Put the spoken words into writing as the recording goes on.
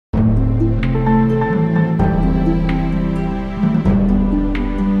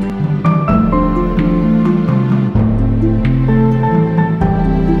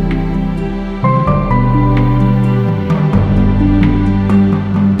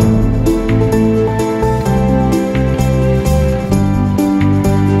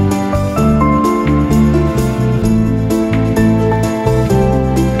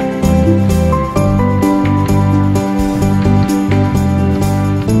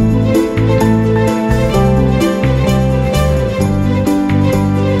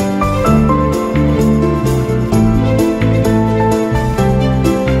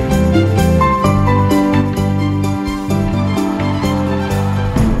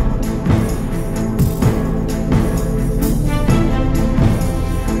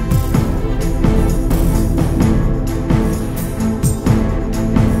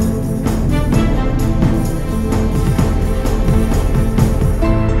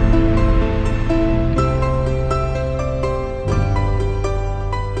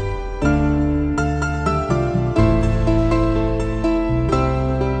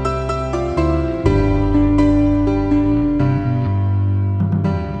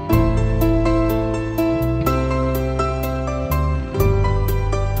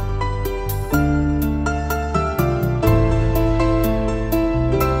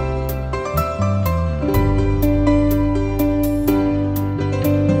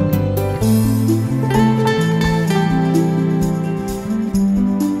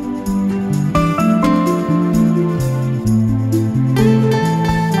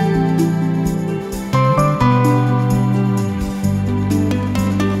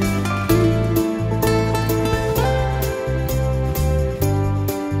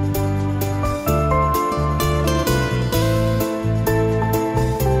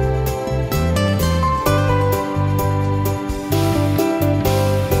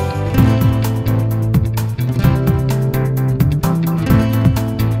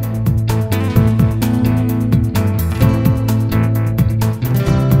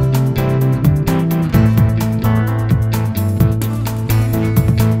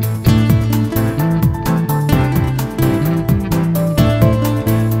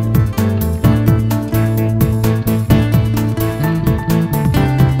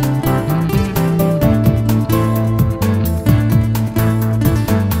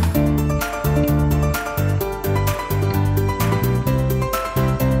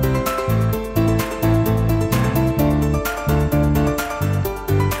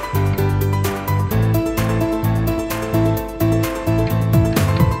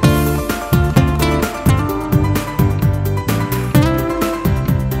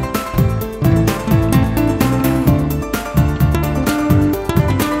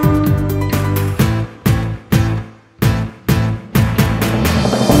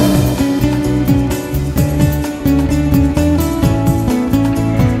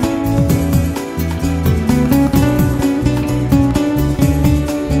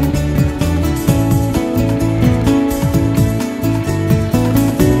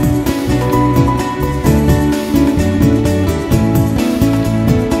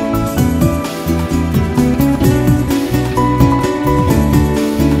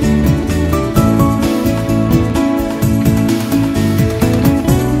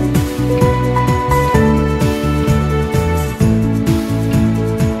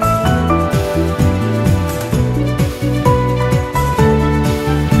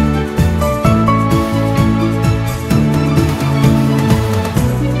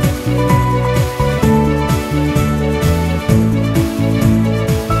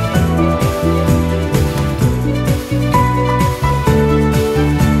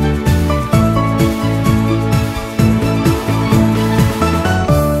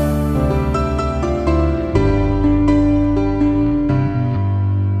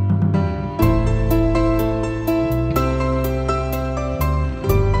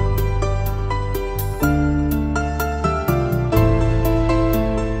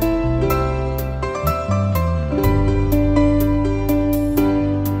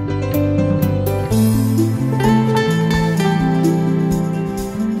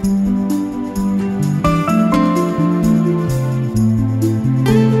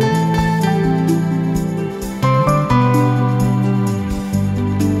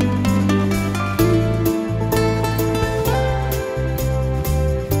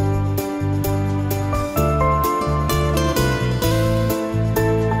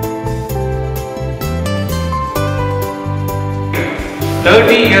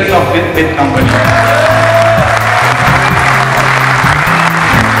30 years of with company.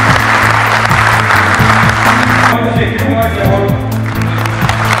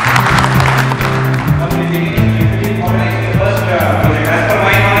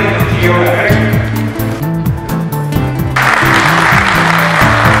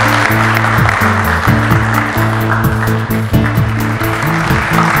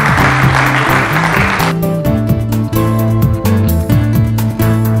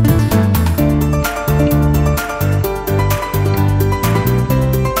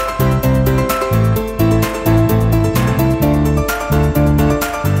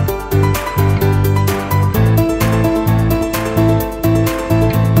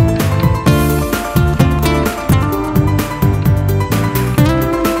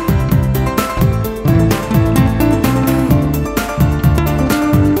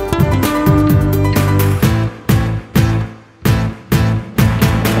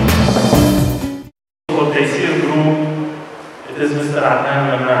 Teyseer Group, it is Mr.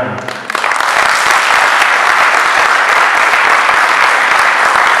 Adnan.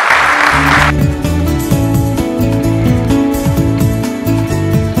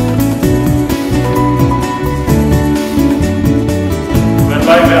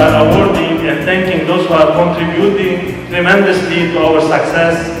 Whereby we are awarding and thanking those who are contributing tremendously to our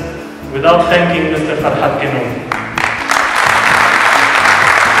success without thanking Mr. Farhat Kenoon.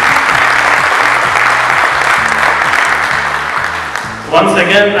 Once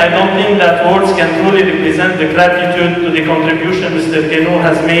again, I don't think that words can truly represent the gratitude to the contribution Mr. Kenoon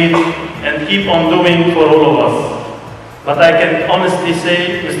has made and keep on doing for all of us. But I can honestly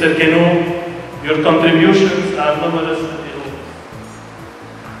say, Mr. Kenoon, your contributions are numerous.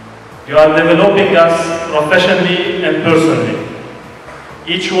 You are developing us professionally and personally.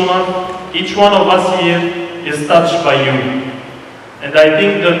 Each one of us here is touched by you. And I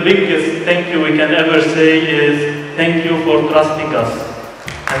think the biggest thank you we can ever say is thank you for trusting us.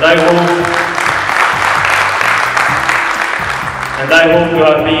 And I hope you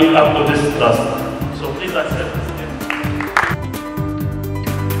are being up to this trust.